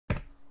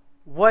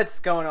What's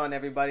going on,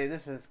 everybody?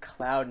 This is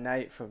Cloud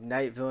Knight from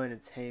KnightVil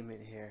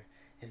Entertainment here.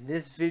 And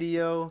this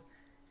video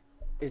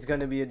is going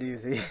to be a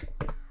doozy.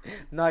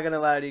 Not going to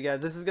lie to you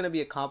guys. This is going to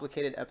be a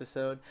complicated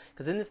episode.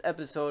 Because in this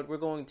episode, we're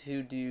going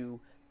to do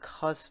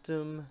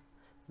custom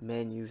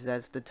menus.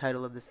 That's the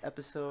title of this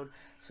episode.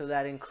 So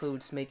that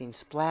includes making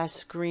splash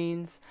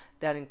screens.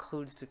 That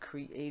includes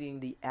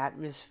creating the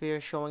atmosphere,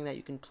 showing that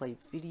you can play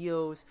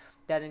videos.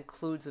 That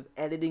includes of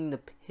editing the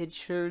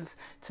pictures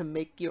to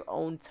make your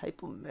own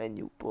type of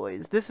menu,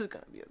 boys. This is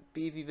going to be a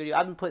beefy video.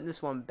 I've been putting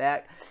this one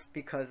back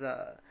because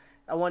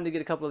I wanted to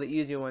get a couple of the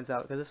easier ones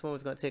out because this one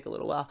was going to take a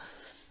little while.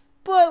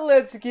 But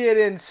let's get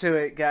into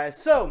it,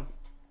 guys. So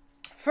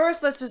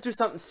first, let's just do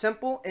something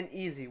simple and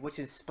easy, which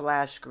is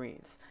splash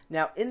screens.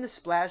 Now, in the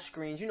splash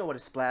screens, you know what a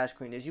splash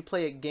screen is. You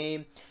play a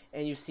game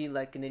and you see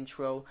like an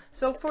intro.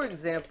 So, for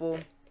example,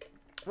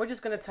 we're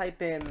just going to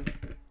type in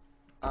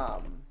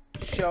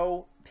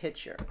show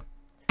picture.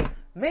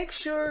 Make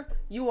sure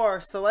you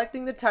are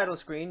selecting the title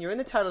screen. You're in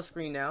the title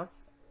screen now.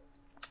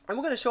 And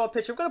we're going to show a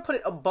picture. We're going to put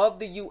it above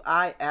the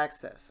UI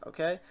access,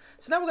 okay?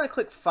 So now we're going to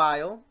click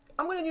File.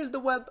 I'm going to use the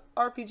Web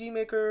RPG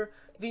Maker,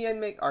 VN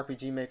Maker,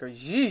 RPG Maker,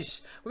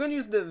 yeesh. We're going to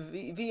use the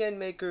VN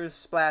Maker's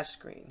splash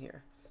screen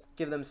here.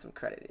 Give them some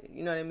credit,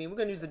 you know what I mean? We're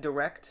going to use the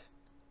direct.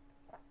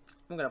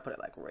 I'm going to put it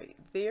like right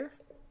there.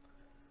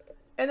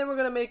 And then we're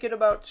going to make it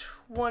about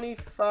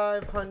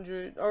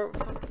 2,500 or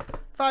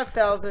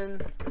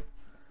 5,000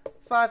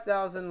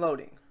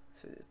 loading.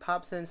 So it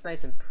pops in, it's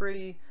nice and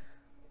pretty.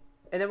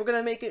 And then we're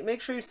going to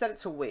make sure you set it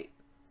to wait.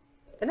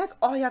 And that's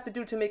all you have to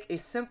do to make a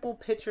simple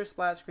picture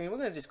splash screen. We're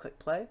going to just click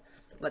play.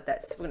 We're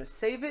going to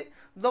save it,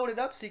 load it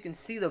up so you can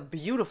see the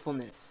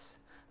beautifulness.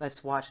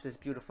 Let's watch this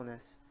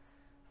beautifulness.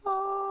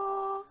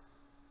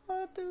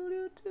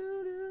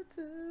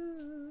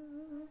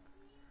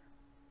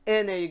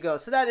 And there you go.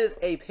 So that is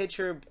a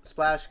picture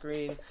splash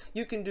screen.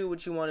 You can do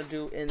what you want to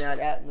do in that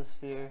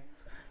atmosphere.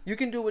 You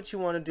can do what you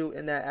want to do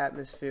in that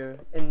atmosphere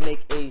and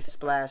make a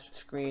splash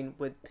screen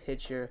with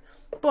picture.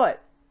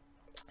 But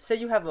say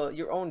you have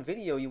your own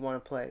video you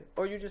want to play,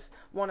 or you just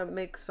want to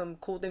make some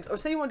cool things, or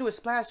say you want to do a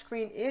splash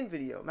screen in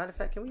video. Matter of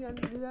fact, can we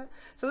do that?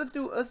 So let's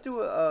do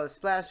a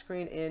splash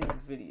screen in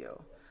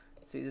video.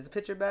 Let's see, is the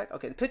picture back?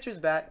 Okay, the picture's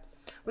back.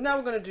 But now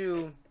we're gonna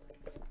do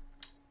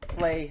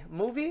play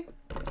movie.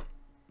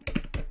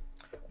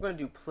 We're gonna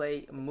do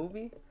play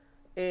movie,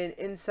 and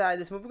inside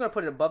this movie, we're gonna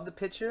put it above the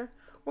picture.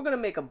 We're gonna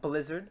make a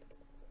blizzard.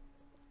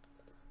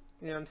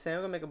 You know what I'm saying?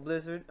 We're gonna make a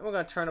blizzard, and we're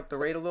gonna turn up the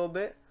rate a little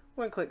bit.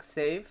 We're gonna click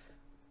save.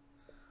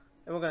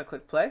 And we're going to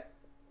click play.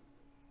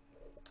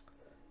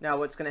 Now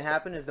what's going to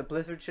happen is the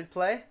blizzard should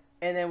play.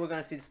 And then we're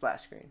going to see the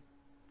splash screen.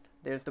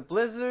 There's the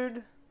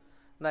blizzard.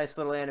 Nice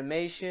little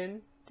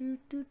animation. And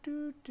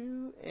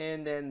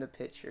then the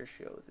picture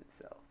shows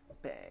itself.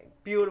 Bang.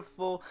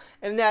 Beautiful.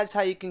 And that's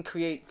how you can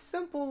create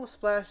simple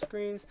splash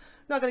screens.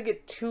 I'm not going to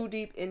get too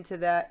deep into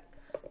that.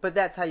 But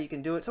that's how you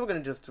can do it. So we're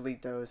going to just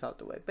delete those out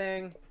the way.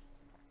 Bang.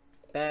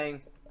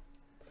 Bang.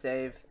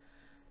 Save.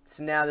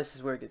 So now this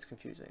is where it gets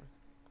confusing.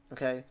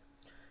 Okay.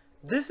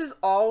 This is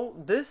all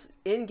this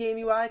in-game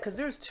UI because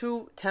there's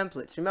two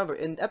templates. Remember,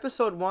 in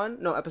episode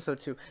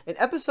 2. In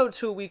episode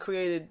 2, we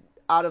created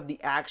out of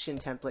the action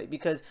template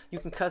because you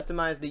can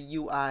customize the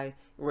UI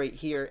right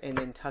here and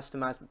then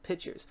customize with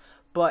pictures.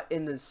 But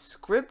in the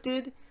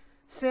scripted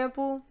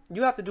sample,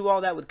 you have to do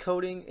all that with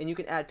coding, and you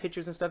can add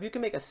pictures and stuff. You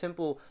can make a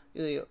simple,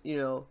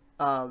 menu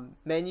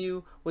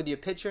with your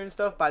picture and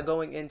stuff by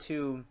going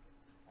into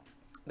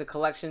the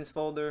collections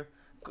folder,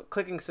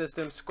 clicking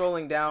system,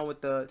 scrolling down with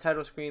the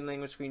title screen,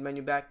 language screen,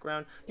 menu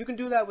background. You can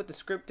do that with the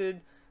scripted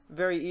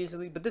very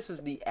easily, but this is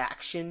the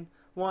action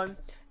one,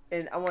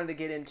 and I wanted to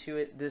get into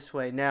it this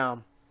way.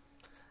 Now,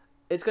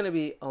 it's going to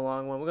be a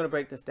long one. We're going to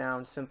break this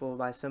down simple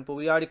by simple.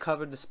 We already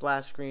covered the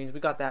splash screens.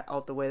 We got that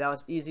out the way. That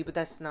was easy, but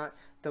that's not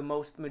the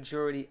most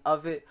majority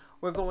of it.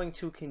 We're going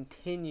to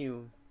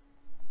continue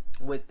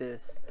with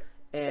this,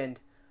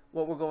 and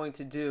what we're going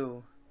to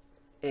do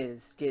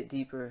is get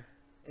deeper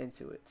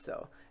into it.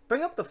 So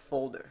bring up the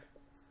folder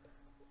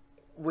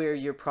where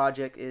your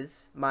project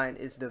is. Mine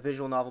is the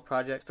visual novel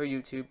project for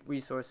YouTube,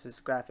 resources,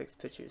 graphics,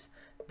 pictures.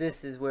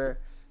 This is where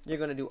you're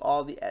going to do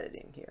all the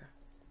editing here.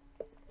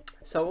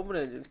 So what we're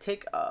going to do,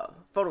 take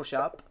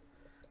Photoshop,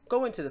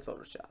 go into the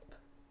Photoshop,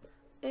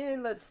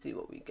 and let's see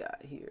what we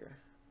got here.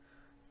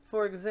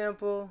 For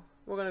example,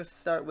 we're going to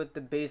start with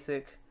the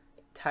basic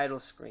title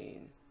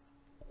screen.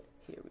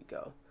 Here we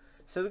go.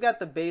 So we got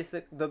the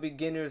basic, the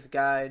beginner's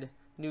guide,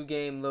 new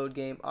game, load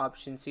game,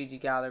 option, CG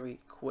gallery,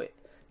 quit.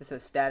 This is a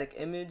static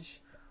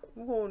image.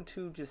 We're going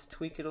to just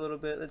tweak it a little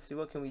bit. Let's see,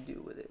 what can we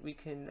do with it? We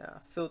can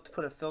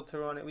put a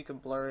filter on it. We can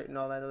blur it and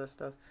all that other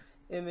stuff.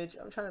 Image,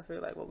 I'm trying to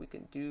figure like what we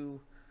can do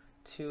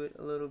to it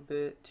a little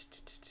bit.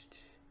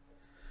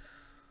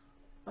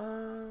 We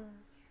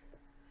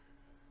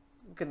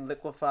can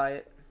liquefy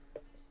it.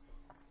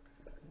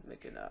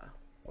 Make it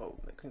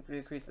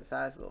increase the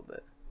size a little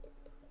bit.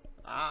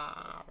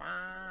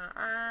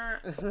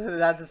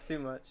 That's too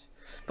much.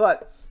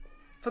 But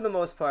for the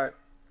most part,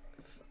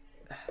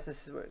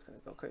 this is where it's going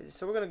to go crazy.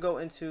 So we're going to go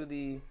into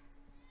the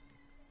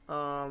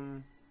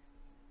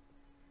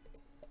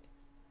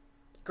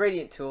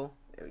Gradient tool.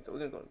 There we go. We're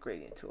gonna go to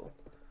gradient tool,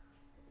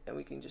 and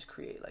we can just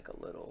create like a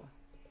little.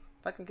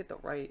 If I can get the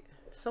right.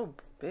 It's so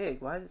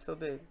big. Why is it so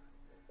big?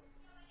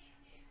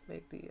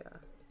 Make the.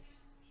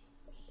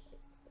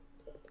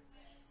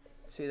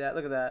 See that?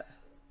 Look at that.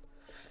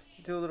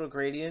 Do a little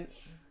gradient.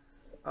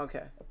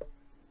 Okay.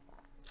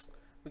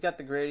 We got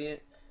the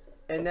gradient,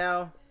 and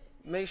now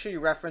make sure you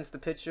reference the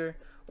picture.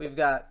 We've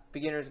got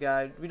beginner's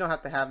guide. We don't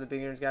have to have the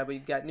beginner's guide, but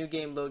you've got new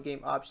game, load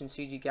game, options,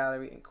 CG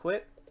gallery, and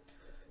quit.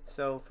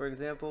 So, for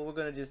example, we're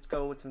gonna just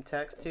go with some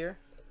text here.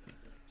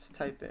 Just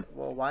type in.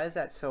 Well, why is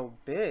that so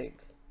big?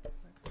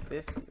 Like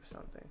 50 or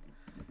something.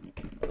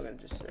 We're gonna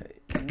just say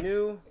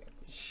new.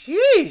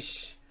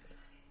 Sheesh.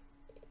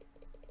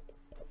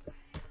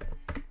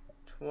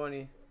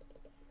 20.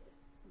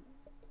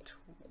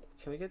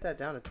 Can we get that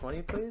down to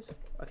 20, please?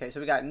 Okay, so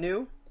we got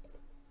new.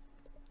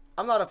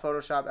 I'm not a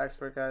Photoshop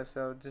expert, guys,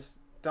 so just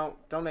don't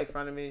make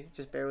fun of me.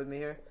 Just bear with me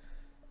here.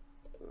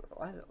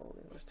 Why is it old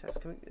English text?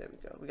 There we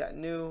go. We got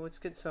new. Let's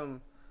get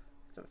some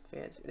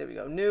fancy. There we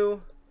go.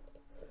 New.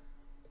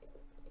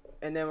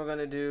 And then we're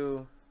gonna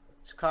do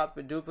just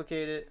copy,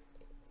 duplicate it.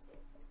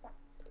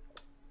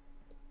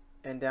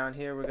 And down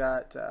here we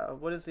got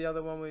what is the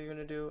other one we're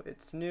gonna do?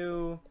 It's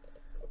new,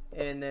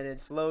 and then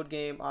it's load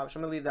game option.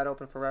 I'm gonna leave that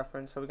open for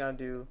reference. So we're gonna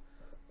do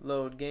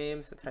load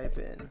game. So type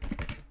in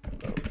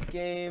load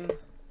game.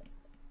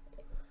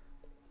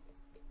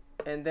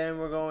 And then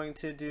we're going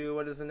to do,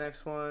 what is the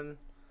next one?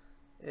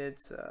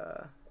 It's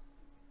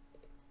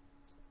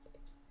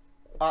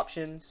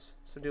options.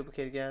 So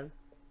duplicate again.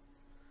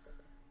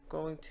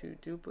 Going to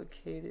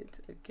duplicate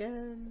it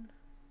again.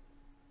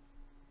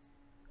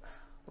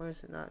 Where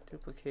is it not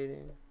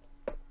duplicating?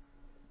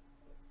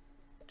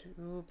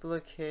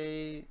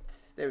 Duplicate.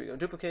 There we go.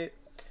 Duplicate.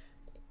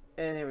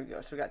 And here we go.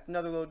 So we got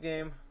another load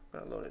game. I'm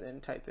gonna load it in.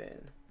 Type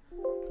in.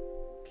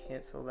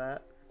 Cancel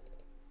that.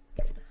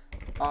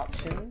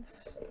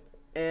 Options.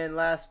 And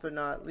last but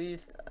not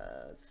least,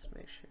 let's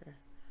make sure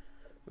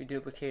we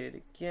duplicate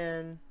it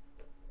again.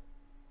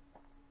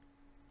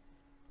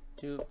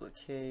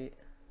 Duplicate.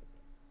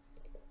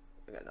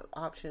 We got another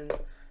options,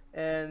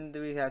 and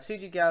we have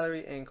CG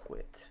gallery and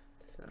quit.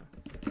 So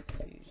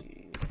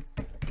CG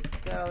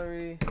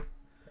gallery,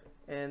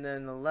 and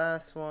then the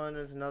last one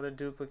is another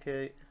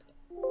duplicate,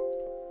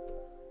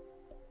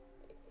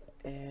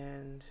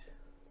 and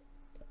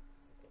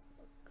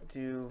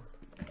do.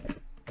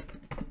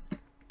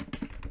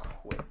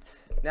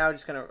 Now we're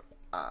just gonna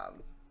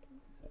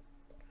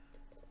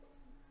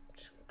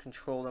just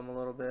control them a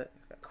little bit.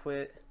 Got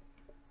quit,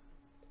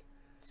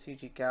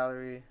 CG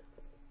gallery,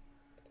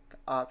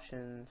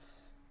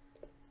 options,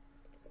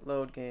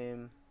 load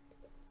game,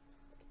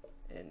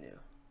 and new.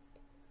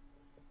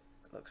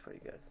 It looks pretty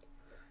good.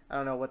 I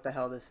don't know what the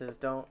hell this is.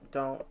 Don't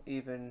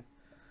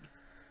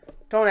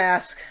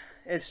ask.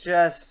 It's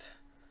just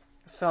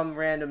some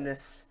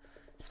randomness.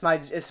 It's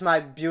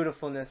my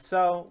beautifulness.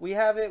 So we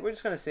have it. We're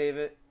just gonna save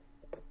it.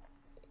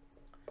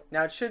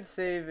 Now it should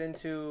save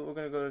into, we're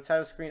going to go to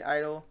title screen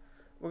idle.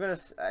 We're going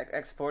to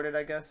export it,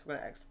 I guess. We're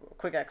going to export,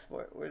 quick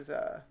export. Where's,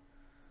 how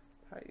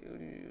do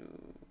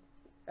you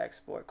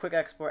export? Quick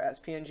export as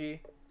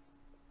PNG.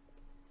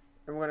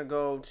 And we're going to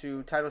go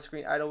to title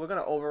screen idle. We're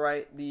going to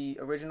overwrite the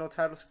original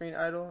title screen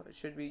idle. It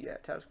should be, yeah,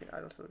 title screen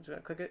idle. So we're just going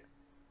to click it.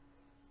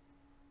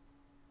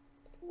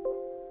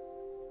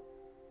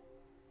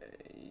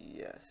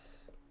 Yes.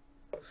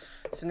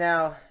 So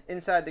now,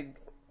 inside the,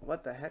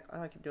 what the heck? Why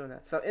do I keep doing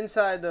that? So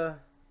inside the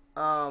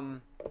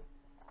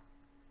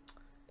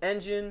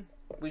engine,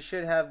 we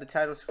should have the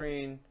title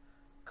screen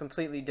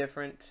completely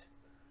different.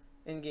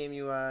 In-game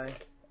UI,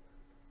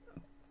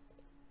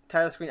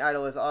 title screen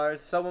idle is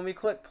ours. So when we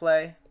click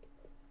play,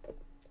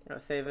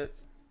 save it,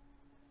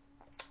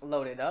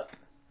 load it up.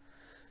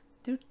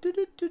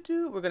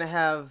 We're gonna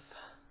have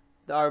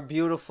our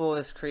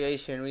beautifulest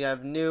creation. We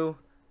have new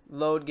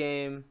load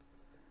game.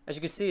 As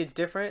you can see, it's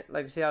different.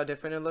 Like, see how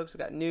different it looks. We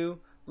got new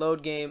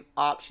load game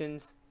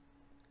options,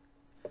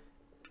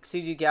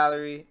 CG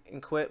gallery,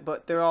 and quit,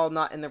 but they're all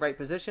not in the right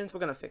positions. We're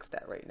gonna fix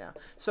that right now.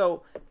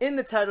 So in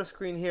the title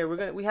screen here,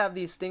 we have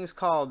these things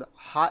called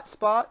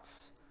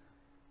hotspots,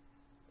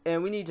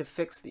 and we need to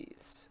fix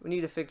these. We need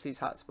to fix these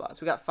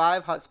hotspots. We got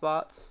 5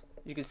 hotspots,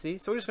 you can see.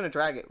 So we're just gonna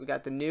drag it. We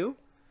got the new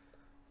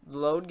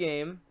load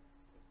game.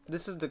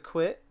 This is the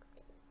quit,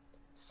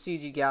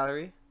 CG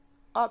gallery,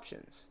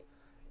 options,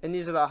 and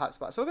these are the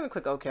hotspots. So we're gonna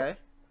click OK,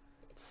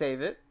 save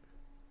it.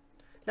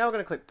 Now we're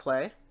gonna click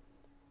play.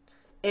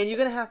 And you're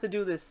going to have to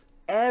do this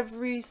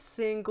every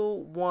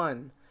single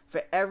one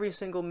for every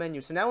single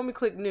menu. So now when we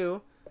click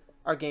new,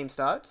 our game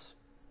starts.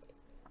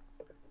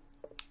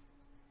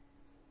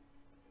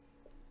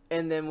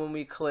 And then when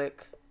we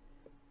click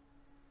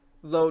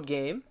load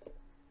game,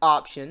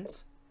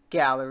 options,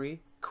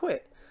 gallery,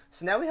 quit.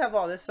 So now we have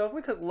all this. So if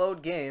we click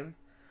load game,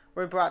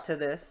 we're brought to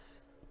this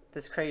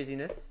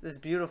craziness, this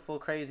beautiful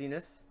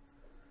craziness.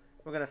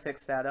 We're going to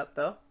fix that up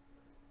though.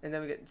 And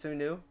then we get to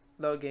new.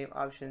 Load game,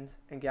 options,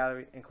 and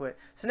gallery, and quit.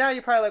 So now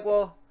you're probably like,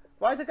 well,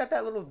 Why has it got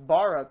that little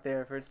bar up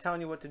there for it's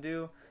telling you what to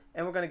do?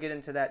 And we're going to get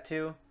into that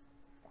too.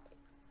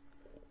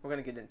 We're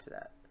going to get into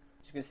that.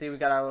 As you can see, we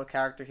got our little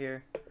character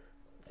here.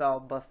 It's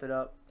all busted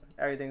up.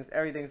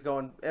 Everything's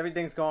going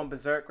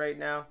berserk right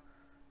now.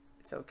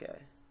 It's okay.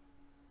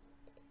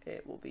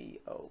 It will be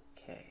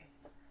okay.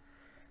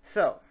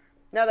 So,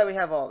 now that we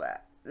have all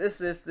that, this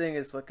thing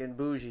is looking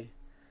bougie,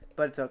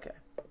 but it's okay.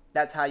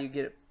 That's how you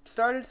get it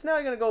started. So now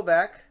we're going to go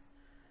back,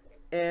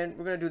 and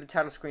we're going to do the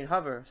title screen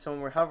hover. So when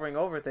we're hovering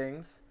over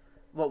things,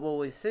 what will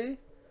we see?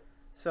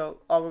 So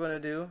all we're going to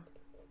do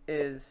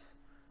is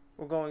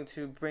we're going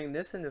to bring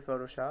this into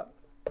Photoshop,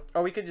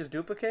 or we could just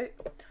duplicate.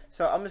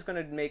 So I'm just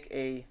going to make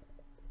a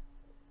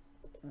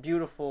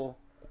beautiful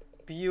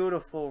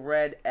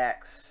red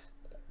X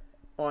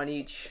on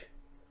the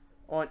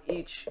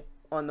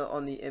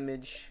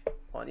image,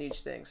 on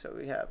each thing. So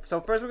we have,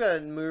 so first we're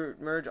going to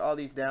merge all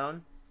these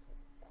down.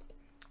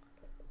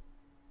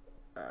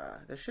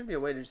 There should be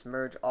a way to just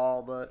merge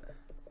all, but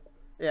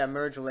yeah,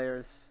 merge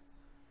layers,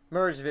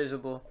 merge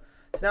visible.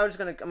 So now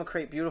I'm gonna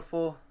create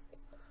beautiful.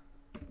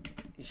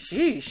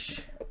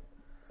 Sheesh,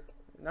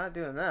 not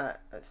doing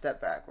that. A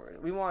step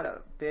backward. We want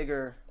a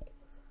bigger,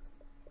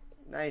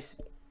 nice,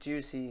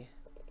 juicy,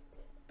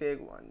 big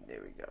one.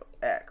 There we go.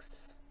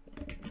 X.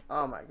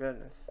 Oh my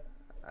goodness.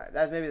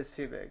 Alright, maybe that's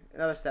too big.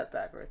 Another step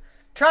backward.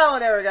 Trial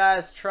and error,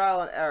 guys. Trial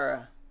and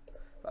error.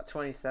 About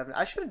 27.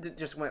 I should have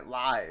just went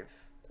live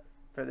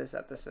for this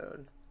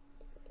episode.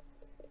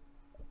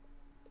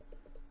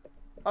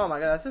 Oh my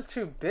god, that's just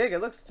too big. It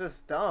looks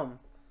just dumb.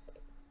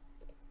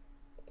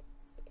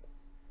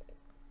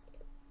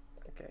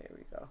 Okay, here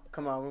we go.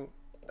 Come on.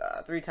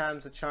 3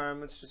 times the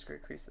charm. Let's just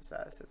increase the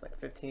size. It's like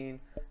 15.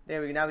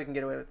 There we go. Now we can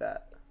get away with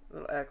that.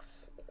 Little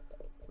X.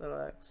 Little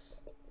X.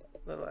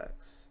 Little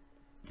X.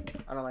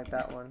 I don't like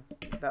that one.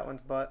 That one's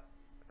butt.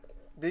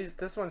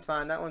 This one's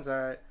fine. That one's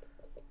alright.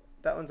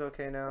 That one's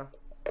okay now.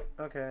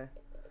 Okay.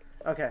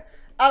 Okay.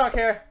 I don't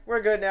care.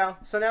 We're good now.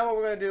 So now what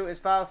we're going to do is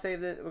file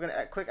save it. We're going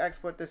to quick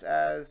export this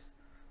as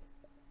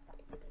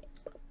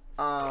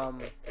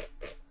the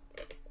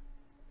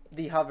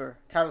hover.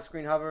 Title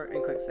screen hover,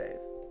 and click save.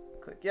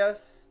 Click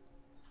yes.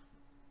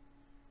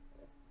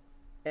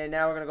 And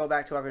now we're going to go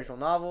back to our visual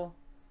novel.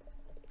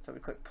 So we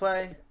click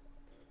play.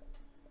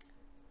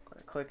 I'm going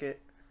to click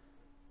it.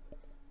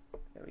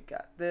 There we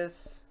got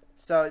this.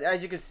 So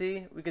as you can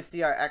see, we can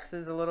see our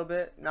X's a little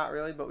bit. Not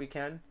really, but we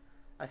can.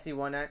 I see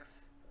one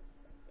X.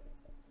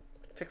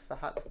 Fix the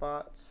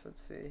hotspots.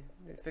 Let's see.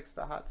 We fix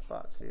the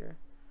hotspots here.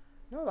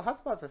 No, the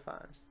hotspots are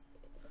fine.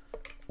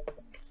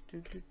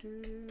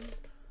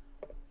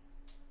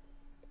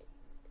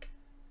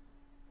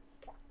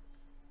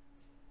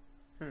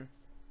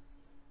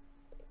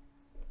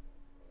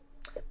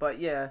 But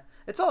yeah,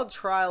 it's all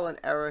trial and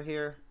error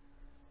here.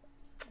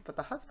 But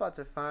the hotspots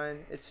are fine.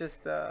 It's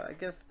just, I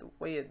guess the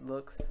way it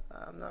looks,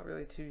 I'm not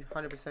really too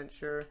 100%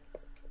 sure.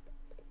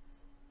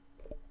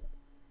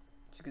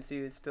 As you can see,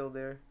 it's still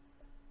there.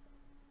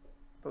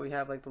 But we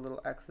have like the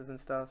little X's and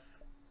stuff.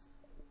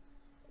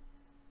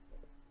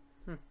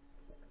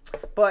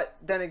 But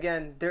then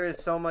again, there is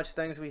so much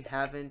things we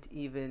haven't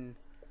even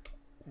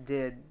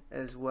did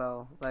as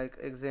well. Like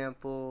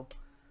example,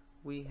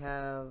 we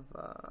have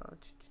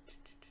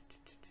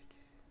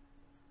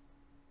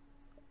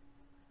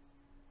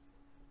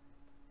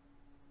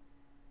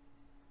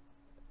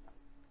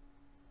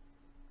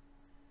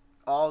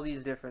all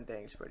these different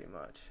things pretty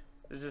much.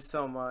 There's just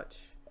so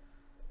much.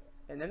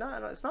 And they're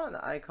not, it's not in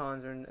the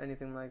icons or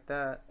anything like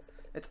that.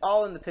 It's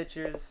all in the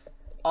pictures,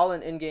 all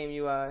in in-game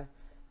UI.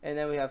 And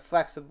then we have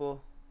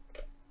flexible,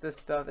 this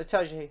stuff. It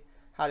tells you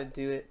how to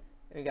do it.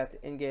 And we got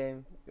the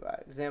in-game UI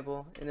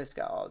example. And this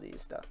got all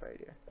these stuff right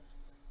here.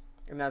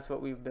 And that's what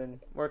we've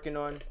been working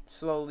on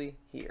slowly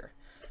here.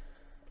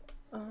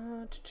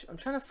 I'm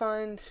trying to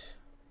find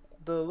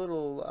the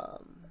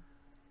little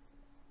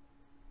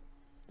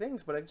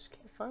things, but I just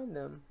can't find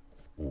them.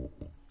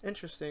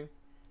 Interesting.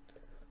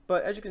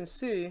 But as you can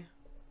see,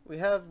 we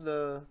have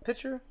the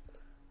picture,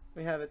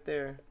 we have it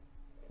there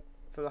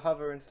for the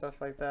hover and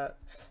stuff like that.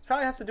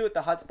 Probably have to do with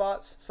the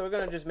hotspots, so we're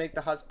gonna just make the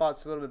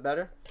hotspots a little bit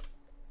better.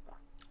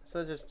 So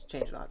let's just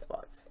change the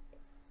hotspots.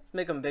 Let's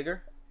make them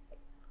bigger.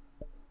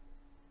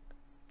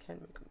 Can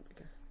make them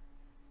bigger.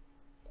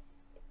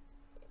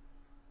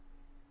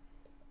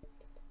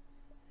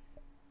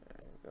 There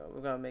we go.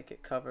 We're gonna make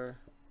it cover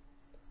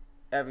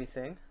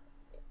everything.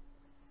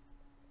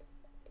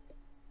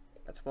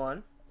 That's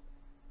one.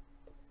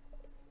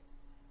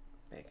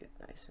 Make it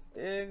nice and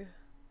big.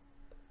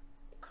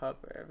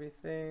 Cover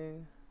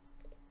everything.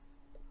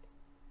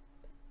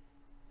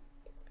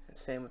 And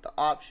same with the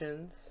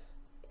options.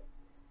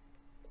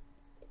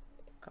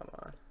 Come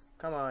on.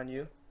 Come on,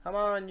 you. Come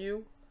on,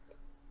 you.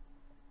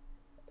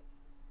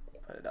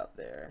 Put it up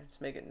there. Just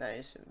make it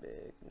nice and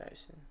big.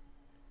 Nice and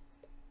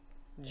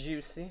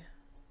juicy.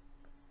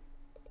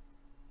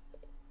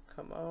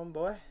 Come on,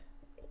 boy.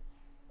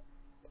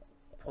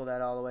 Pull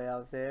that all the way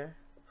out there.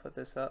 Put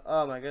this up.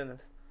 Oh, my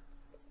goodness.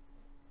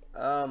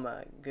 Oh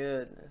my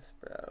goodness,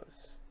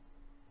 bros.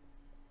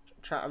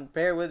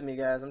 Bear with me,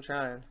 guys. I'm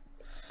trying.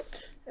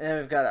 And then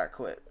we've got our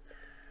quit.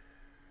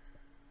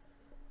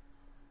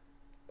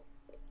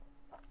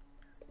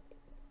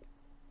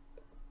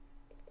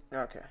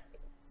 Okay.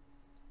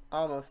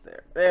 Almost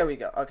there. There we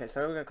go. Okay,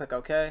 so we're going to click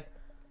OK.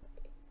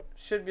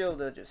 Should be able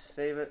to just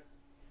save it.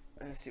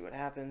 Let's see what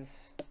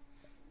happens.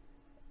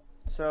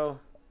 So,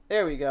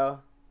 there we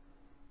go.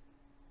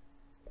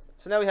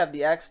 So now we have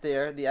the X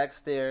there, the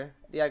X there,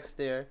 the X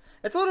there.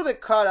 It's a little bit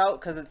cut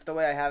out because it's the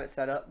way I have it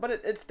set up, but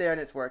it's there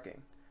and it's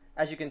working,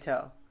 as you can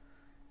tell.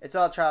 It's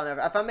all trial and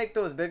error. If I make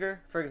those bigger,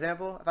 for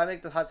example, if I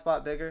make the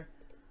hotspot bigger,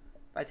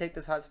 if I take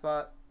this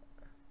hotspot,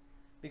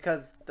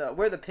 because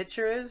where the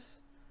picture is,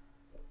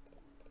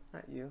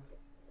 not you.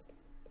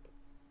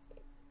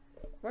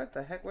 What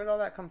the heck? Where did all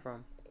that come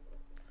from?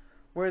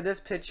 Where this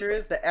picture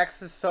is, the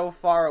X is so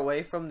far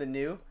away from the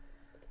new.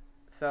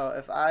 So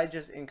if I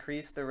just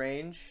increase the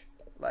range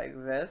like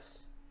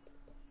this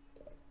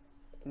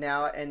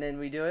now, and then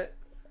we do it,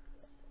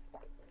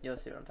 you'll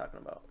see what I'm talking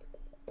about.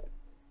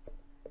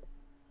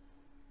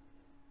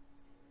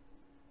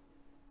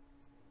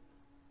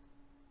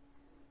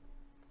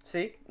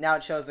 See, now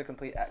it shows the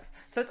complete X.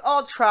 So it's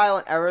all trial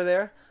and error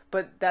there,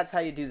 but that's how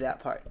you do that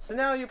part. So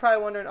now you're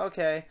probably wondering,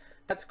 okay,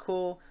 that's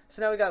cool.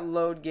 So now we got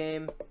load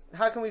game.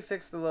 How can we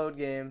fix the load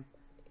game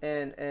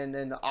and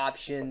the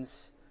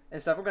options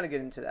and stuff? We're gonna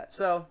get into that.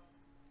 So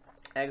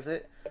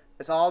exit.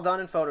 It's all done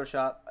in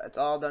Photoshop. It's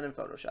all done in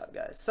Photoshop,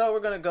 guys. So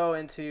we're gonna go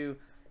into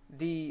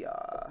the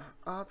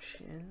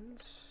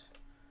options.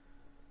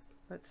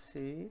 Let's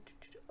see,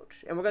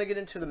 and we're gonna get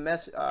into the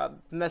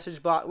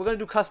message box. We're gonna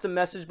do custom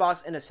message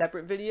box in a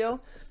separate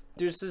video.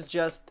 This is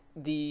just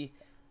the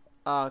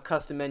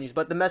custom menus,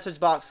 but the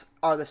message box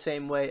are the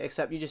same way,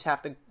 except you just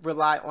have to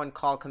rely on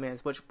call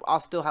commands, which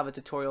I'll still have a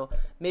tutorial,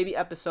 maybe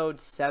episode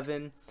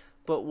 7,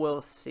 but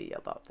we'll see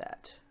about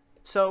that.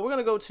 So we're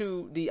gonna go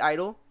to the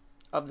idle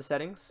of the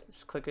settings.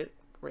 Just click it,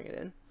 bring it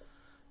in.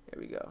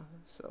 Here we go.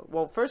 So,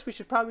 well, first we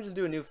should probably just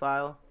do a new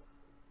file.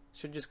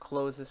 Should just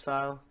close this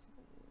file.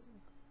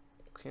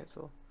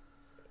 Cancel.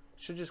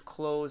 Should just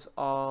close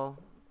all.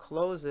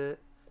 Close it.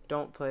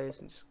 Don't place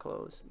and just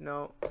close.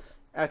 No.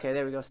 Okay,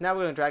 there we go. So now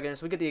we're gonna drag it in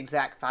so we get the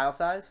exact file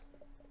size.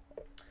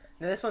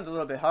 Now this one's a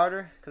little bit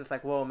harder because it's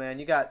like, whoa, man,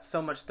 you got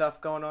so much stuff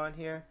going on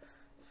here.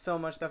 So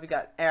much stuff. You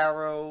got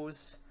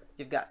arrows.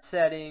 You've got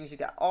settings. You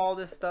got all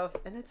this stuff,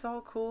 and it's all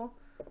cool.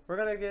 We're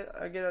gonna get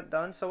it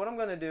done. So what I'm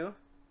gonna do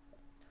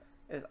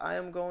is I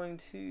am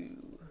going to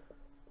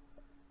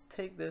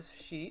take this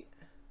sheet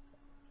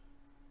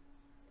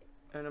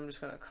and I'm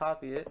just gonna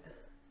copy it.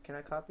 Can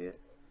I copy it?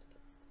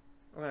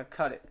 We're gonna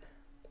cut it,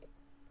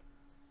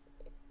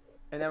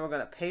 and then we're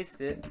gonna paste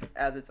it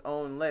as its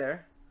own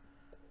layer.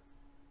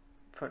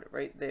 Put it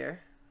right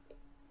there,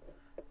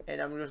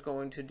 and I'm just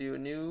going to do a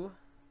new.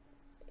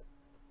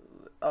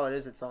 Oh, it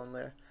is its own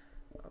layer.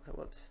 Okay,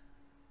 whoops.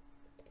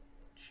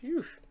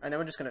 And then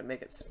we're just gonna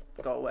make it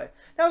go away.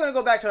 Now we're gonna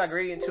go back to our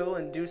gradient tool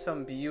and do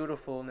some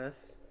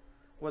beautifulness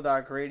with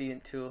our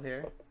gradient tool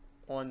here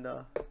on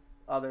the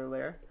other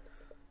layer.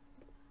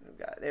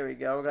 There we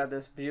go. We got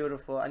this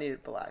beautiful. I need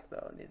it black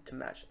though. I need it to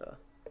match the.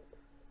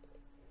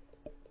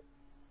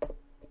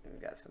 We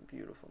got some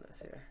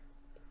beautifulness here.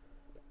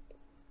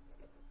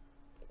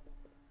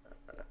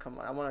 Come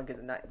on, I want to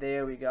get a nice.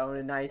 There we go. I want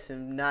it nice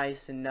and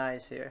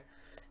nice here.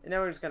 And then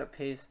we're just gonna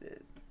paste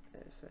it.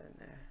 This in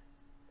there.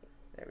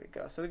 There we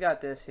go. So we got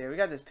this here. We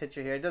got this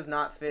picture here. It does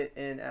not fit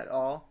in at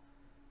all.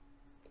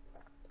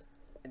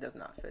 It does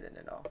not fit in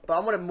at all. But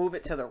I'm going to move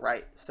it to the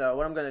right. So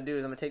what I'm going to do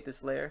is I'm going to take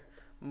this layer,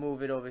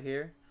 move it over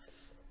here.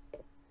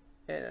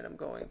 And then I'm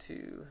going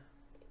to...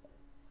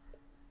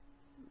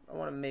 I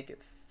want to make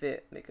it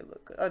fit, make it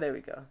look good. Oh, there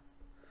we go.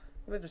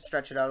 I'm going to just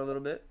stretch it out a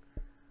little bit.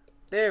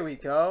 There we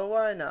go.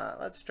 Why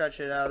not? Let's stretch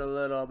it out a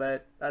little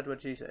bit. That's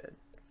what she said.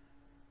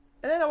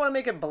 And then I want to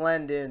make it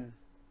blend in.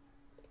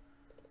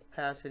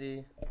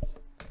 Opacity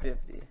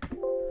 50.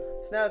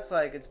 So now it's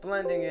like it's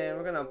blending in.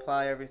 We're going to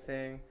apply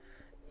everything.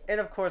 And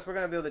of course, we're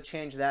going to be able to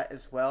change that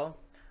as well.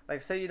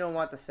 Like, say you don't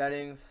want the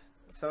settings.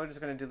 So we're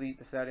just going to delete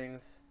the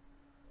settings.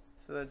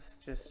 So let's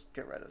just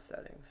get rid of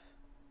settings.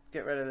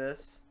 Get rid of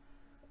this.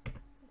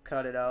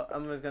 Cut it out.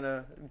 I'm just going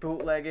to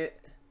bootleg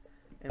it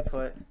and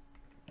put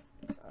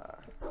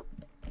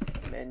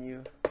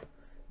menu.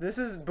 This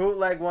is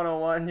bootleg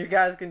 101. You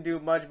guys can do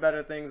much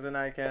better things than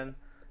I can.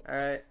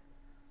 Alright.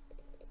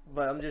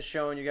 But I'm just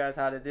showing you guys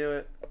how to do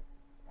it.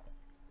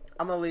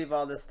 I'm going to leave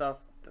all this stuff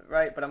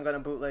right, but I'm going to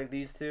bootleg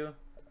these two.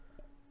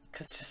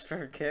 Cause just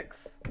for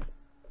kicks.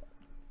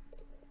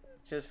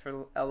 Just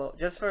for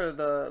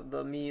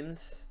the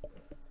memes.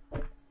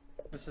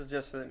 This is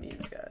just for the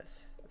memes,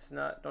 guys. It's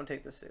not, don't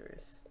take this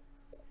serious.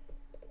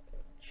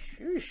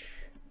 Shoosh.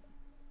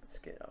 Let's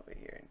get over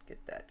here and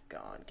get that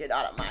gone. Get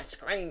out of my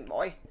screen,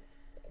 boy.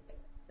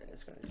 And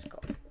it's gonna just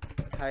call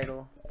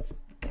title.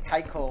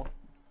 Title.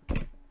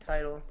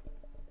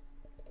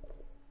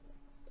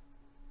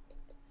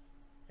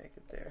 Make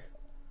it there.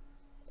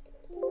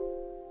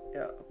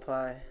 Yeah,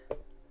 apply.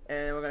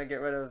 And we're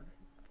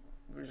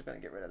just gonna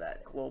get rid of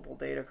that global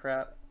data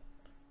crap.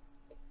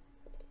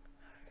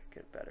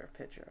 Get a better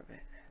picture of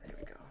it. There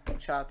we go.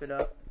 chop it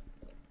up.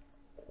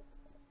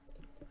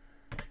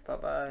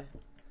 Bye-bye.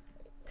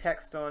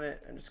 Text on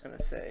it, I'm just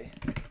gonna say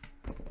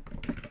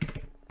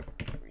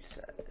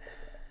reset.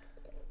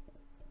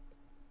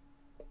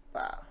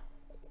 Wow.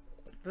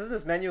 Doesn't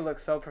this menu look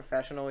so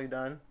professionally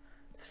done?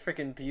 It's a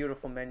freaking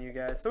beautiful menu,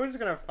 guys. So we're just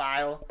gonna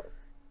file,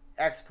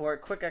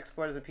 export, quick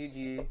export as a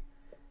PNG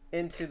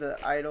into the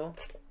idle.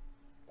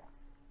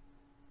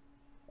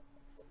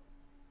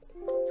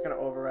 It's gonna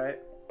overwrite,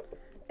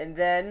 and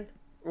then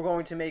we're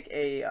going to make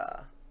a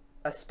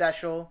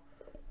special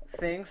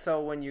thing.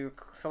 So when you're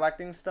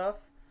selecting stuff,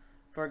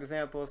 for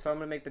example, so I'm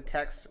gonna make the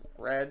text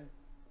red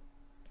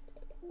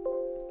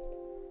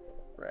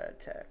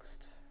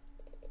text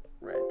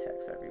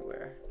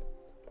everywhere.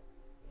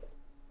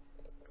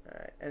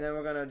 Alright, and then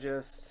we're gonna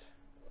just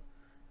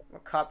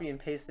copy and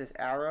paste this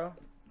arrow.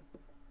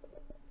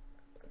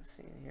 Let's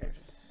see in here,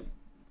 just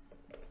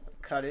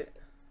cut it,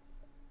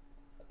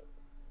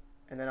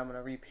 and then I'm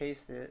gonna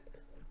repaste it,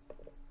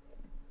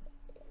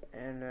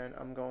 and then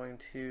I'm going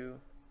to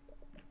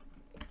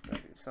do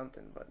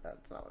something, but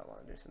that's not what I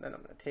want to do. So then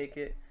I'm gonna take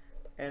it,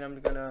 and I'm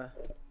gonna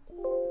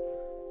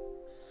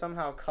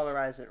somehow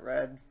colorize it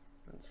red.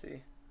 Let's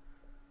see.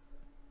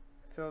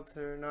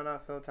 Filter, no,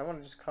 not filter. I want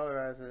to just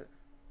colorize it.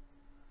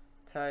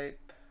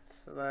 Type,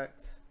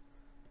 select,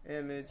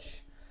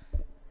 image,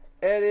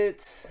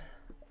 edit.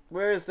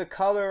 Where is the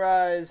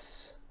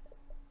colorize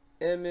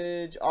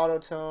image, auto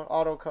tone,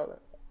 auto color?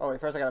 Oh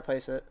wait, first I gotta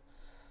place it.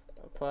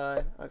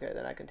 Apply. Okay,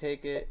 then I can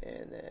take it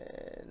and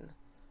then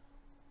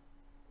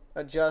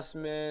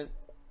adjustment.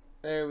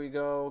 There we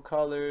go.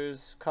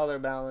 Colors, color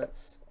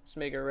balance. Let's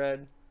make it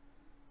red.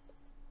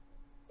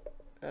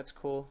 That's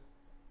cool.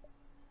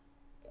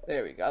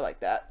 There we go. I like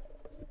that.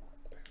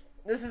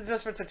 This is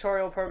just for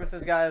tutorial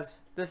purposes,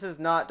 guys. This is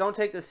not, don't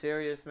take this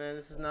serious, man.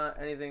 This is not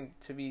anything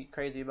to be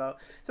crazy about.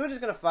 So we're just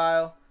gonna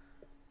file,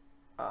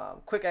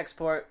 quick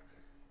export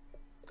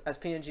as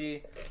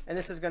PNG, and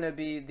this is gonna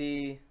be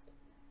the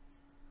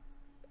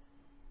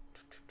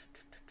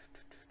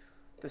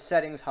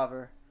settings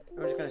hover.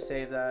 We're just gonna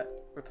save that,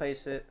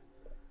 replace it,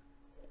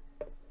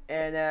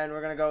 and then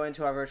we're gonna go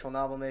into our virtual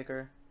novel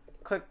maker,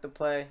 click the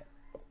play,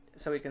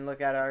 so we can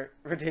look at our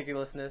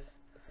ridiculousness.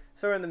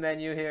 So we're in the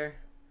menu here.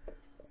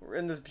 We're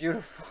in this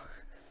beautiful,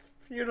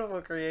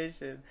 beautiful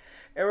creation,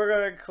 and we're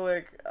gonna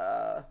click.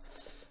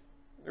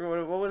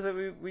 What was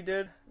it we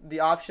did? The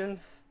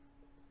options.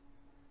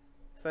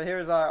 So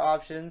here's our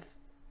options.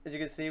 As you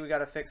can see, we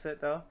gotta fix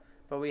it though,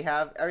 but we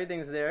have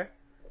everything's there.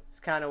 It's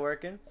kind of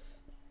working.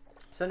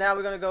 So now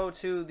we're gonna go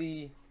to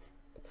the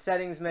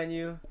settings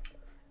menu,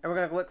 and we're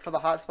gonna look for the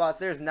hotspots.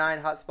 There's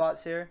 9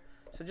 hotspots here.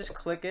 So just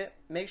click it.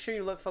 Make sure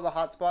you look for the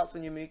hotspots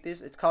when you make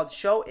these. It's called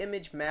Show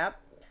Image Map,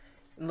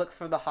 and look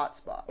for the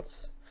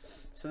hotspots.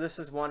 So this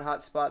is one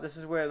hotspot. This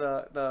is where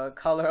the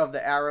color of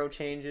the arrow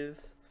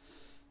changes.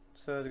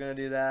 So it's gonna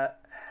do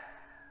that.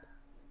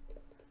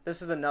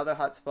 This is another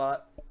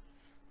hotspot.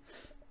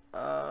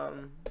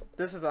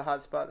 This is a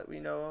hotspot that we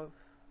know of.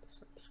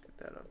 So just get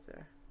that up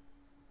there.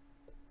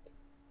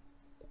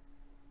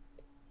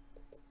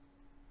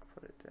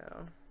 Put it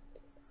down.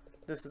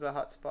 This is a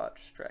hotspot.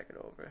 Just drag it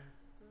over.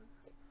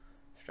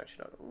 Stretch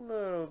it out a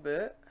little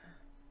bit.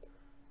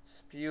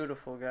 It's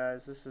beautiful,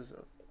 guys. This is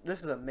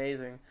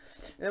amazing.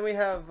 And then we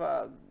have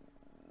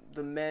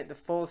the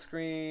full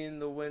screen,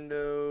 the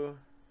window.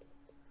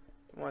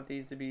 I want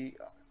these to be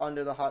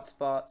under the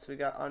hotspots. We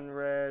got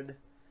unread,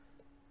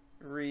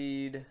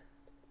 read,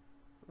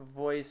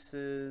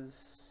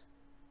 voices,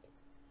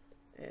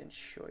 and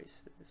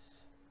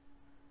choices.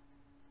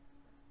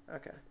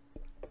 Okay.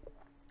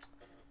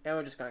 And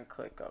we're just gonna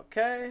click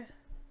OK.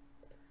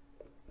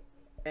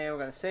 And we're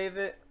going to save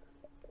it,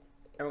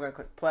 and we're going to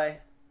click play,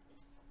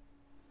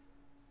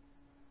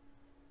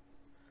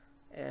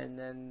 and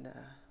then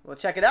we'll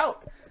check it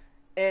out.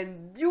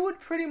 And you would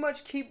pretty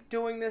much keep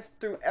doing this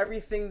through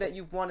everything that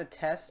you want to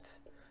test.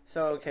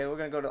 So okay, we're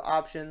going to go to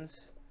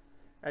options,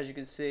 as you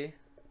can see.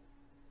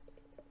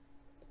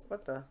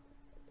 What the?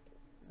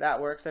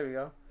 That works. There we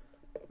go.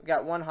 We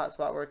got one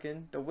hotspot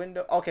working. The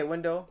window. Okay,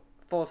 window,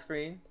 full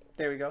screen.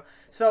 There we go.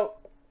 So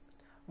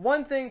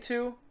one thing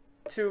too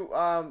to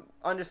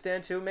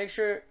understand too, make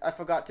sure, I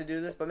forgot to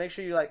do this, but make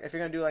sure you, like, if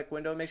you're gonna do like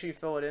window, make sure you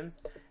fill it in,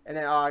 and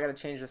then I gotta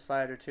change the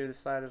slider too. The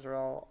sliders are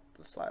all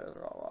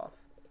off.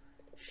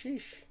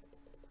 Sheesh.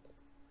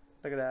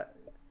 Look at that.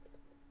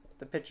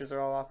 The pictures are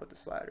all off with the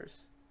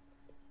sliders.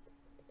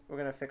 We're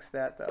gonna fix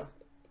that though.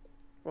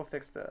 We'll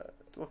fix that,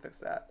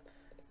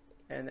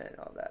 and then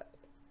all that.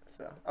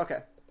 So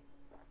okay,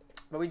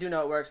 but we do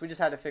know it works. We just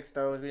had to fix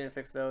those. We didn't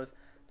fix those.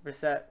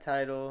 Reset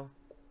title.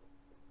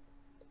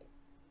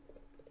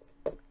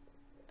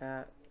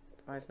 That,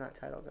 why is not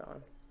title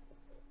going?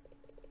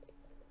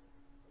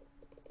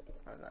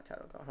 Why is not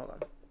title going? Hold on.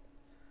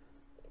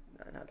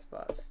 9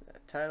 hotspots.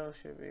 Title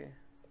should be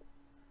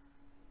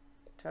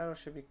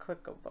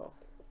clickable.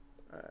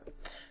 Alright.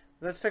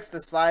 Let's fix the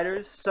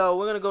sliders. So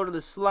we're gonna go to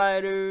the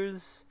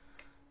sliders.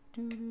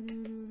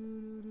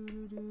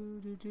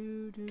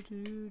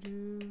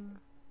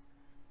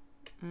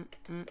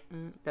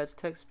 That's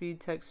text speed,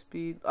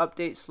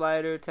 update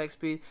slider, text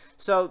speed.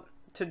 So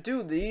to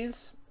do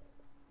these,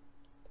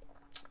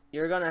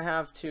 you're gonna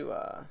have to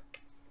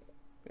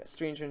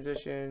screen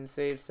transition,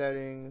 save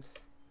settings.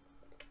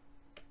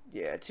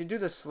 Yeah, to do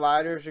the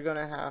sliders, you're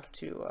gonna have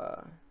to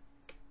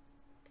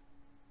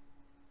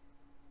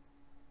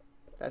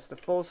that's the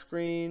full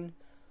screen.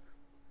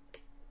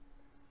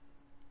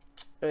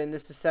 And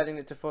this is setting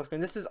it to full screen.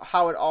 This is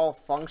how it all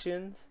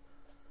functions.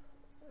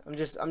 I'm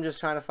just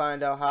trying to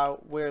find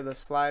out where the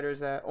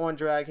sliders at. On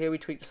drag, here we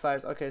tweak the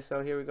sliders. Okay,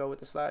 so here we go with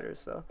the sliders.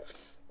 So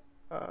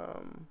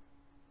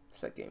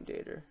set game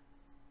data.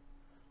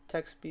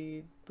 Text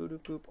speed, boop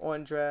boop,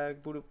 on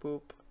drag, boop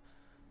boop.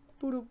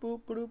 Boop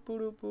boop boop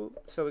boop boop.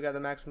 So we got the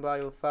maximum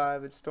value of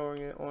 5. It's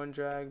storing it on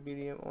drag,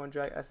 medium, on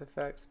drag,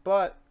 SFX.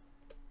 But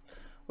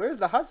where's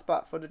the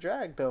hotspot for the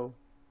drag though?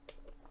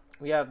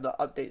 We have the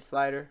update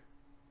slider.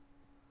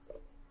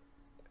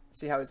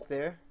 See how it's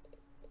there?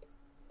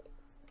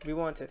 We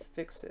want to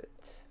fix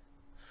it.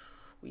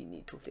 We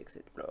need to fix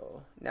it,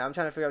 bro. Now I'm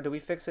trying to figure out, do we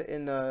fix it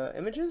in the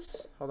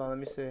images? Hold on, let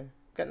me see.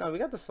 No, we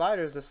got the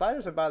sliders. The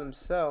sliders are by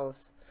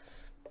themselves.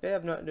 They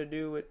have nothing to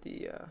do with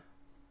the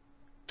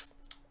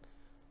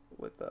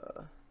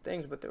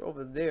things, but they're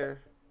over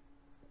there.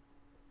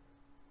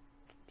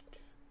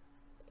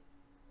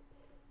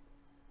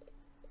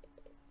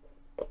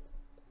 I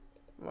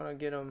want to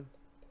get them.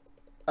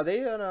 Are they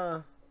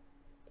gonna?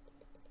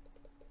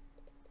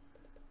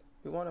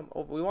 We want them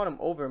over. We want them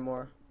over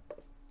more.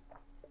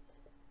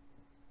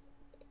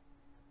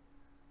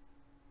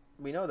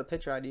 We know the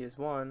picture ID is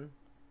 1.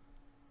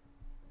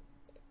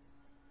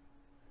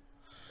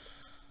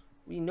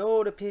 We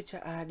know the picture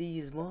ID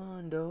is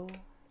 1 though.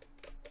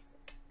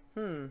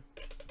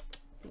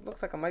 It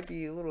looks like I might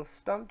be a little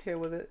stumped here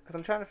with it because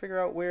I'm trying to figure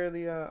out where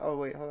the oh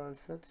wait, hold on.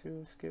 Set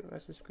to skip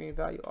message screen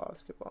value off.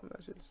 Skip all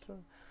messages. So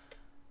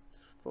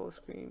full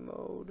screen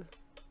mode.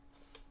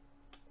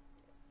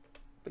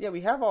 But yeah,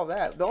 we have all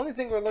that. The only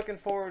thing we're looking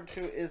forward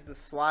to is the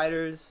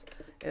sliders,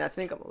 and I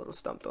think I'm a little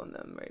stumped on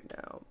them right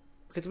now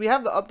because we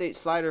have the update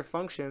slider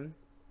function,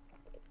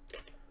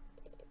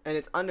 and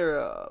it's under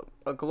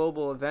a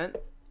global event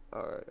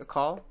or a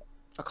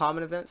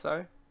common event.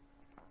 Sorry.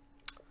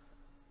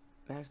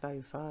 Max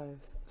value 5.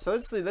 So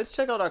let's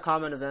check out our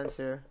common events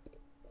here.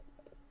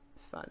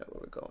 Let's find out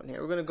where we're going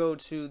here. We're gonna go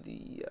to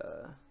the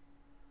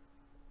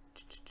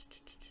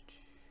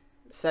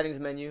settings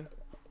menu,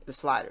 the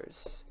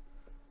sliders.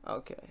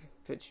 Okay,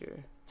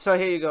 picture. So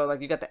here you go.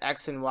 Like you got the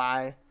X and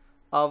Y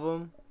of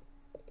them.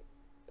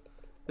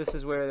 This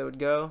is where they would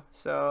go.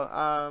 So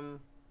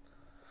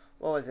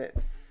what was it?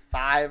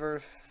 5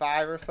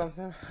 or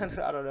something? I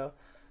don't know.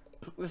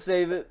 We'll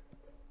save it,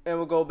 and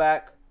we'll go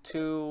back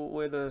to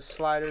where the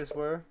sliders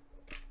were.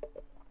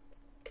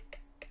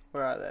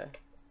 Where are they?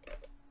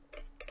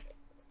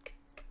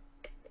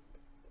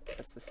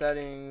 That's the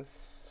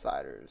settings,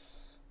 sliders.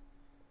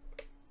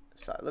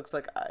 So it looks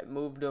like I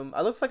moved them.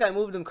 It looks like I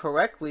moved them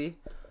correctly.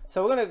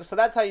 So so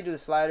that's how you do the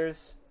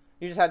sliders.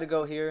 You just had to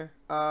go here.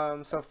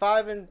 So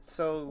 5 and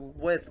so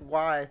with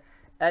Y,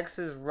 X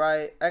is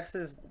right. X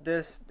is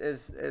this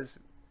is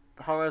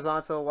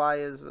horizontal. Y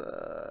is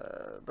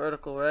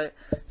vertical, right?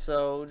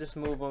 So we'll just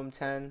move them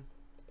 10.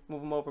 Move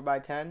them over by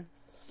 10,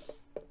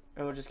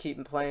 and we'll just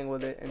keep playing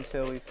with it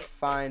until we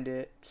find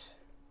it.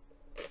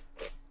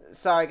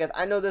 Sorry guys,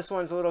 I know this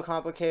one's a little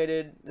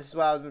complicated. This is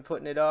why I've been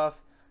putting it off,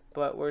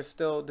 but we're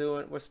still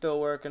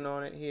working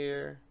on it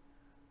here.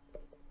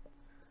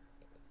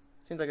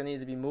 Seems like it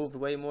needs to be moved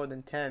way more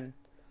than 10.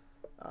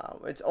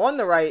 It's on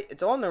the right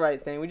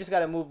thing. We just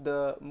gotta move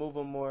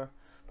them more,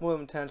 move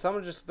them 10. So I'm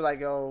gonna just be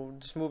like, oh,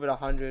 just move it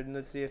 100 and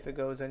let's see if it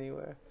goes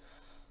anywhere.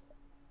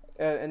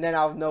 And then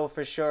I'll know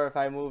for sure if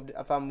I'm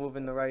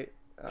moving the right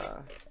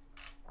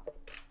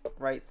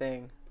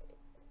thing.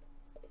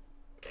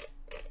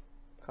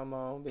 Come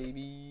on,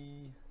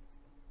 baby.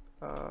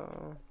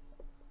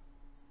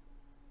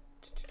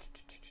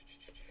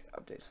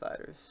 Update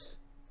sliders.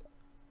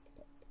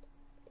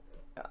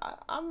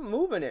 I'm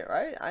moving it,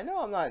 right? I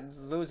know I'm not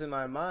losing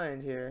my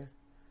mind here.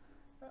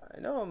 I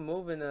know I'm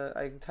moving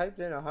I typed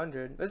in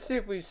 100. Let's see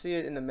if we see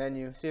it in the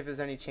menu. See if there's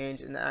any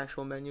change in the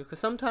actual menu. Because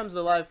sometimes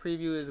the live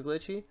preview is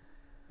glitchy.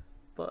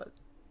 But,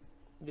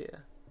 yeah.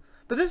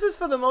 But this is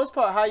for the most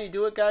part how you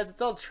do it, guys.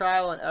 It's all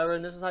trial and error.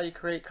 And this is how you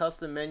create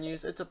custom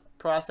menus. It's a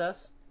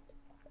process.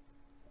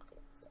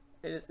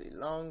 It is a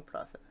long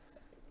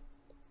process.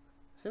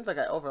 Seems like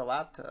I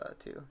overlapped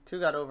two. Two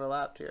got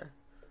overlapped here.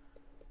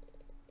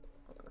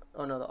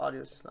 Oh no, the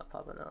audio is just not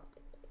popping up.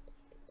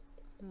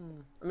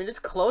 I mean, it's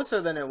closer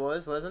than it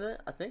was, wasn't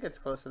it? I think it's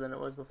closer than it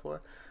was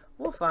before.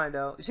 We'll find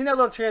out. You seen that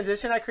little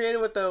transition I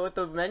created with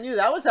the menu?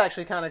 That was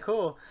actually kind of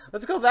cool.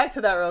 Let's go back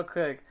to that real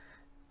quick.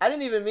 I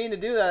didn't even mean to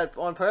do that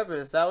on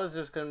purpose. That was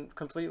just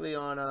completely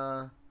on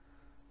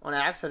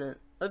accident.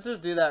 Let's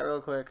just do that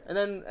real quick, and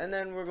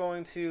then we're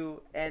going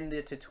to end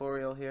the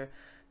tutorial here.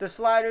 The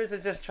sliders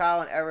is just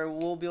trial and error.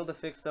 We'll be able to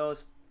fix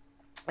those,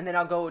 and then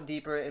I'll go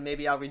deeper and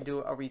maybe I'll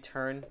redo a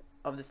return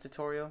of this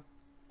tutorial.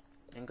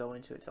 and go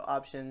into it. So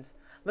options.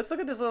 Let's look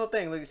at this little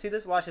thing. Look, see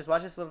this? Watch this.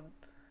 Watch this little.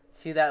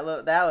 See that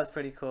little? That was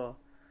pretty cool.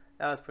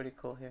 That was pretty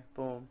cool here.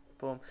 Boom,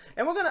 boom.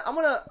 And I'm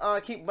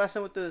gonna keep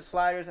messing with the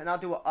sliders, and I'll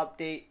do an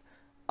update,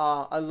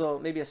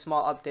 maybe a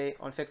small update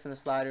on fixing the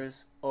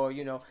sliders, or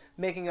you know,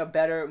 making a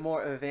better,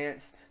 more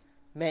advanced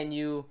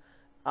menu,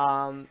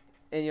 and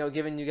you know,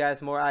 giving you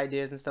guys more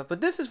ideas and stuff.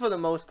 But this is for the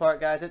most part,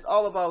 guys. It's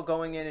all about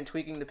going in and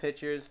tweaking the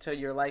pictures to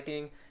your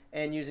liking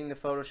and using the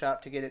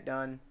Photoshop to get it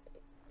done.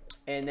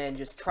 And then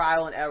just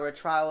trial and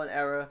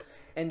error,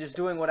 and just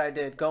doing what I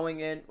did. Going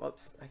in,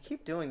 whoops, I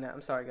keep doing that.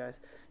 I'm sorry, guys.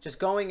 Just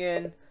going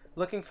in,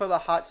 looking for the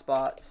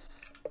hotspots.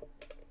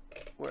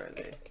 Where are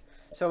they?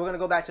 So we're going to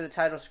go back to the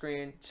title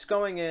screen. Just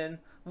going in,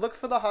 look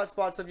for the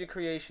hotspots of your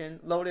creation,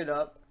 load it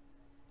up,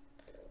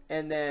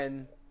 and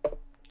then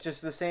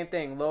just the same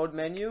thing, load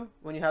menu.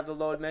 When you have the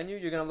load menu,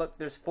 you're going to look,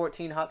 there's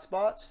 14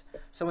 hotspots.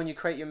 So when you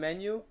create your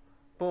menu,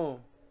 boom,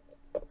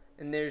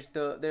 and there's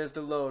the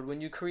load.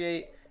 When you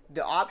create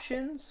the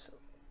options,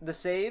 the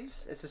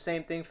saves, it's the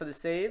same thing for the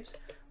saves.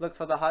 Look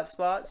for the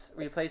hotspots,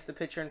 replace the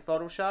picture in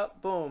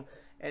Photoshop, boom,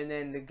 and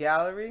then the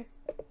gallery,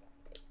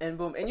 and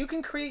boom. And you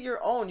can create your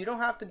own. You don't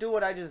have to do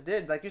what I just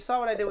did. Like you saw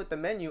what I did with the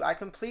menu. I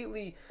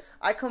completely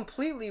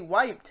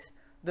wiped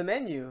the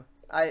menu.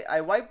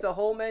 I wiped the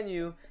whole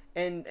menu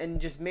and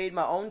just made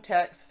my own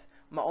text,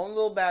 my own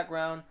little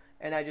background,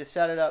 and I just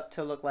set it up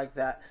to look like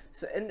that.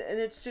 So and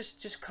it's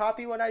just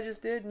copy what I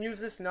just did and use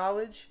this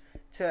knowledge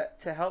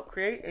to help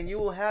create, and you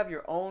will have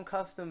your own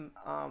custom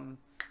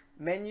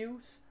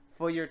menus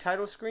for your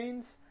title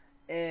screens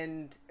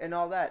and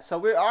all that. So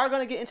we are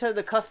going to get into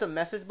the custom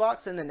message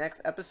box in the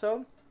next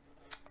episode.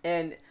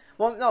 And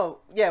well, no,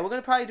 yeah, we're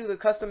going to probably do the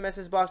custom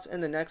message box in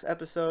the next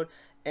episode,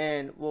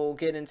 and we'll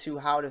get into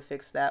how to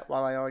fix that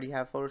while I already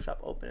have Photoshop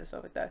open and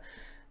stuff like that.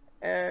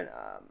 And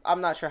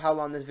I'm not sure how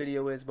long this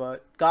video is,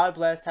 but God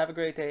bless, have a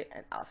great day,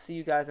 and I'll see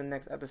you guys in the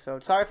next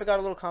episode. Sorry if it got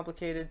a little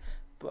complicated,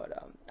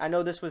 but I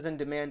know this was in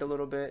demand a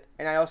little bit,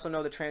 and I also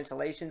know the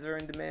translations are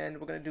in demand.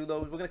 We're going to do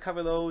those. We're going to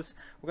cover those.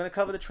 We're going to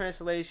cover the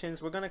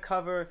translations. We're going to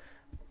cover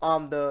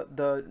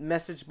the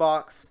message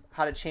box,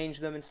 how to change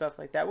them and stuff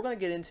like that. We're going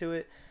to get into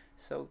it.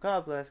 So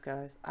God bless,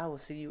 guys. I will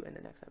see you in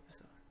the next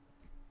episode.